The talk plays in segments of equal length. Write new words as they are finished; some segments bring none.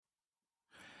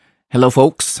Hello,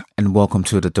 folks, and welcome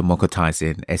to the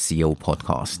Democratizing SEO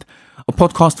podcast, a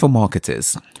podcast for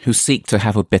marketers who seek to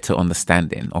have a better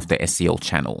understanding of the SEO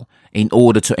channel in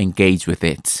order to engage with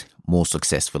it more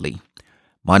successfully.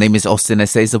 My name is Austin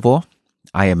Esezabor.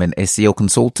 I am an SEO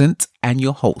consultant and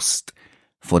your host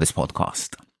for this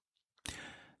podcast.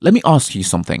 Let me ask you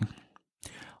something.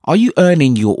 Are you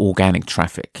earning your organic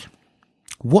traffic?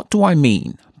 What do I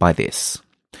mean by this?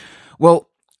 Well,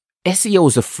 SEO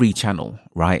is a free channel,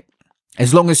 right?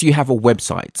 As long as you have a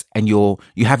website and you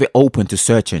have it open to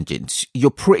search engines, you're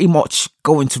pretty much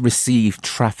going to receive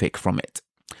traffic from it.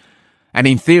 And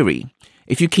in theory,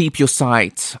 if you keep your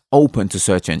site open to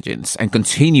search engines and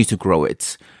continue to grow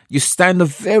it, you stand a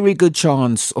very good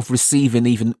chance of receiving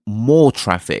even more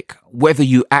traffic, whether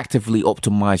you actively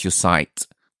optimize your site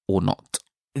or not.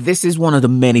 This is one of the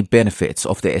many benefits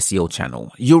of the SEO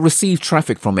channel. You'll receive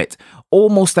traffic from it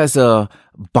almost as a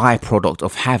byproduct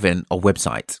of having a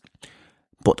website.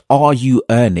 But are you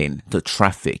earning the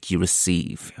traffic you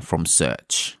receive from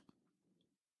search?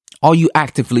 Are you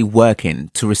actively working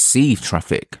to receive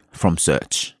traffic from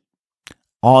search?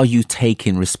 Are you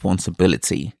taking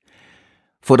responsibility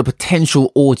for the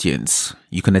potential audience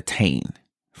you can attain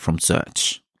from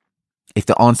search? If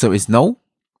the answer is no,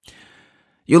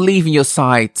 you're leaving your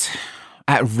site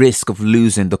at risk of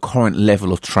losing the current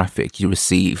level of traffic you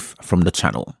receive from the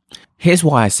channel. Here's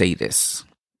why I say this.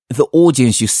 The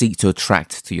audience you seek to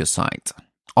attract to your site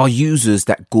are users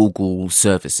that Google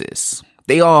services.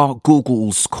 They are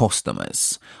Google's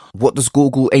customers. What does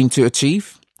Google aim to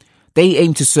achieve? They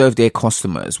aim to serve their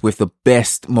customers with the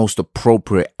best, most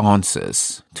appropriate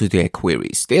answers to their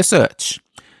queries, their search.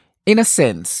 In a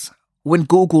sense, when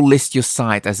Google lists your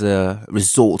site as a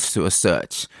result to a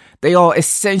search, they are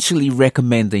essentially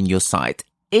recommending your site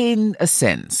in a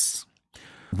sense.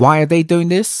 Why are they doing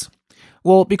this?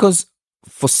 Well, because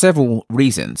for several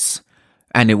reasons,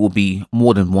 and it will be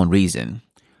more than one reason,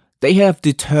 they have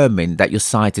determined that your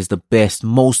site is the best,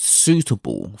 most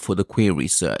suitable for the query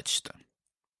searched.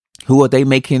 Who are they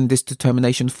making this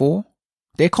determination for?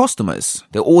 Their customers,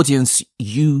 the audience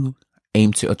you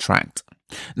aim to attract.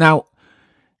 Now,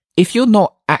 if you're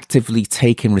not actively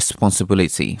taking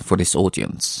responsibility for this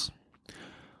audience,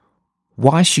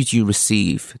 why should you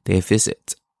receive their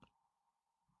visit?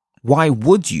 Why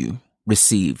would you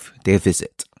receive their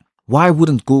visit? Why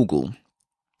wouldn't Google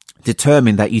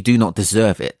determine that you do not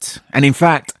deserve it? And in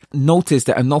fact, notice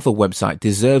that another website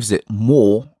deserves it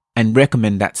more and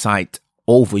recommend that site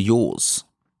over yours.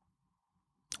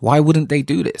 Why wouldn't they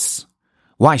do this?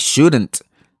 Why shouldn't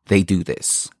they do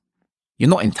this? You're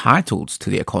not entitled to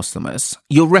their customers.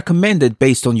 You're recommended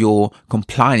based on your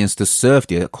compliance to serve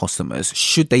their customers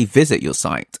should they visit your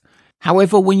site.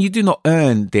 However, when you do not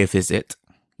earn their visit,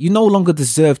 you no longer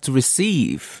deserve to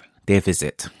receive their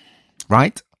visit,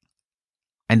 right?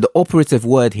 And the operative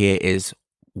word here is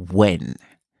when.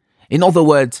 In other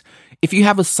words, if you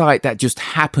have a site that just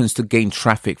happens to gain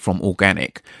traffic from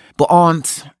organic, but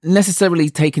aren't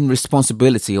necessarily taking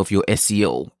responsibility of your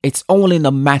SEO, it's only a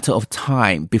matter of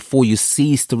time before you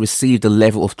cease to receive the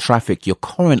level of traffic you're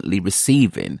currently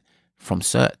receiving from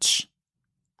search.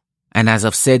 And as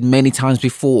I've said many times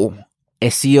before,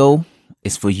 SEO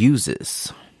is for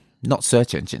users, not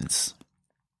search engines.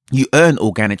 You earn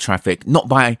organic traffic not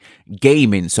by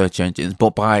gaming search engines,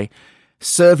 but by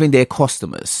serving their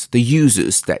customers, the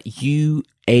users that you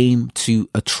aim to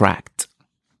attract.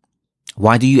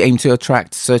 Why do you aim to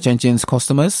attract search engines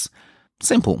customers?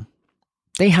 Simple.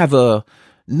 They have a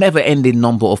never-ending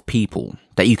number of people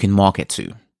that you can market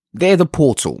to. They're the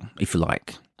portal, if you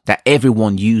like, that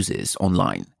everyone uses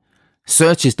online.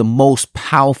 Search is the most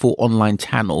powerful online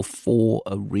channel for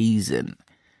a reason.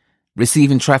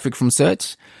 Receiving traffic from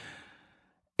search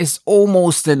is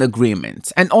almost an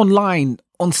agreement, an online,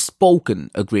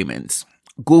 unspoken agreement.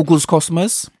 Google's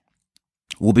customers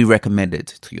will be recommended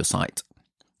to your site.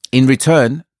 In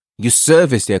return, you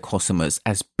service their customers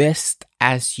as best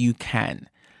as you can.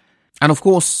 And of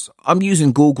course, I'm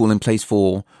using Google in place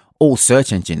for all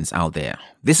search engines out there.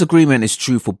 This agreement is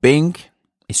true for Bing,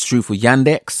 it's true for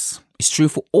Yandex, it's true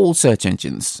for all search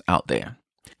engines out there.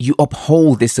 You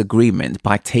uphold this agreement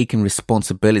by taking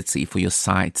responsibility for your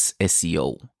site's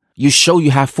SEO. You show you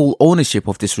have full ownership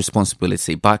of this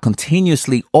responsibility by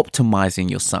continuously optimizing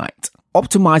your site.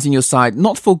 Optimizing your site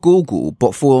not for Google,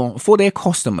 but for their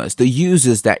customers, the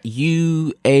users that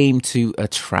you aim to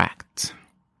attract.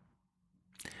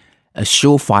 A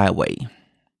surefire way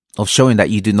of showing that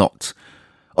you do not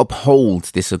uphold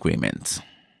this agreement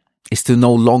is to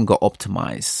no longer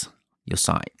optimize your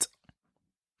site.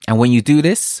 And when you do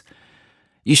this,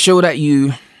 you show that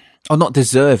you are not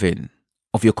deserving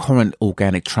of your current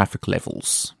organic traffic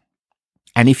levels.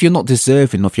 And if you're not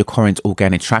deserving of your current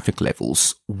organic traffic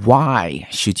levels, why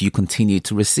should you continue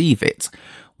to receive it?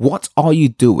 What are you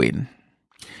doing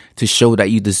to show that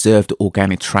you deserve the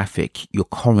organic traffic you're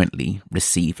currently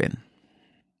receiving?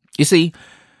 You see,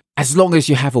 as long as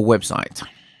you have a website,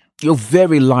 you're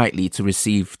very likely to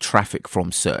receive traffic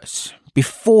from search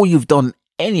before you've done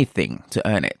anything to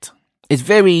earn it. It's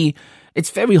very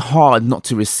hard not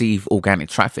to receive organic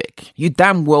traffic. You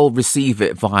damn well receive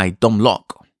it via dumb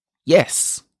luck.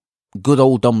 Yes, good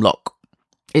old dumb luck.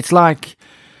 It's like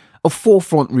a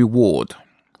forefront reward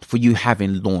for you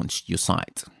having launched your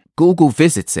site. Google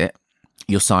visits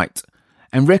your site,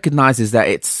 and recognizes that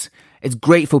it's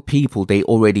great for people they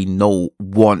already know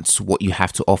want what you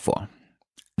have to offer.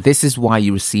 This is why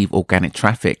you receive organic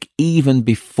traffic even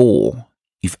before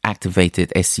you've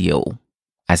activated SEO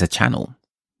as a channel.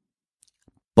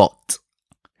 But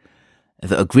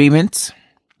the agreement,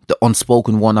 the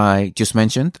unspoken one I just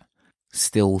mentioned,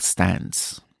 still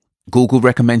stands. Google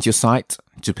recommends your site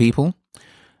to people.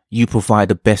 You provide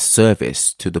the best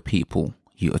service to the people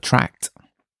you attract.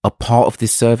 A part of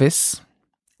this service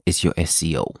is your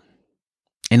SEO.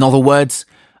 In other words,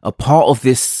 a part of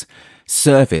this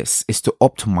service is to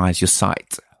optimize your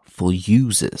site for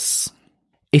users.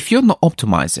 If you're not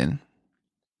optimizing,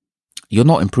 you're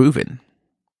not improving.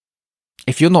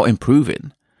 If you're not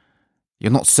improving,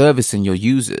 you're not servicing your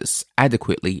users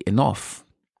adequately enough.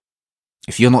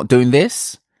 If you're not doing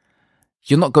this,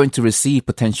 you're not going to receive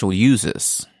potential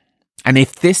users. And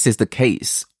if this is the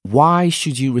case, why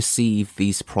should you receive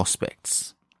these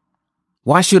prospects?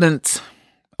 Why shouldn't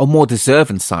a more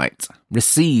deserving site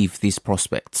receive these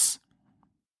prospects?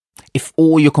 If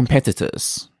all your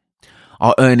competitors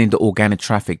are earning the organic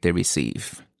traffic they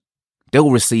receive,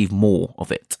 they'll receive more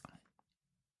of it.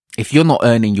 If you're not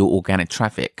earning your organic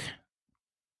traffic,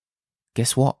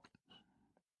 guess what?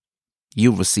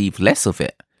 You'll receive less of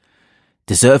it,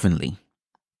 deservingly.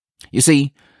 You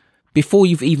see, before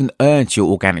you've even earned your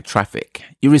organic traffic,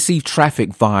 you receive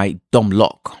traffic via dumb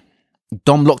luck.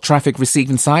 Dumb luck traffic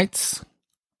receiving sites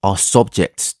are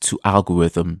subject to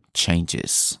algorithm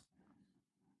changes.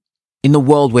 In a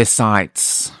world where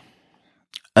sites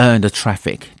earn the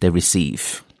traffic they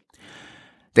receive,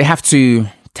 they have to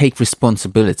take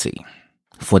responsibility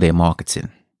for their marketing.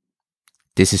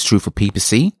 This is true for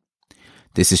PPC.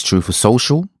 This is true for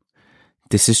social.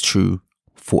 This is true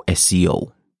for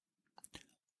SEO.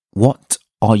 What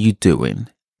are you doing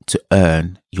to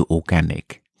earn your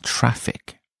organic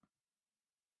traffic?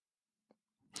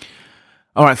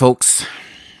 All right, folks,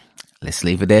 let's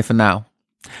leave it there for now.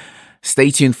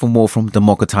 Stay tuned for more from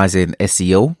Democratizing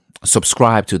SEO.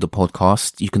 Subscribe to the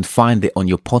podcast. You can find it on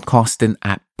your podcasting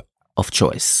app of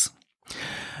choice.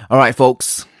 All right,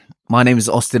 folks, my name is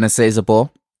Austin Acezabor.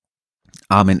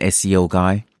 I'm an SEO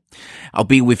guy. I'll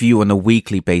be with you on a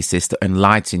weekly basis to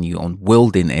enlighten you on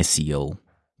wielding SEO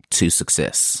to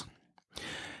success.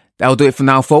 That'll do it for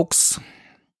now, folks.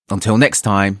 Until next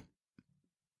time,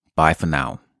 bye for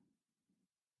now.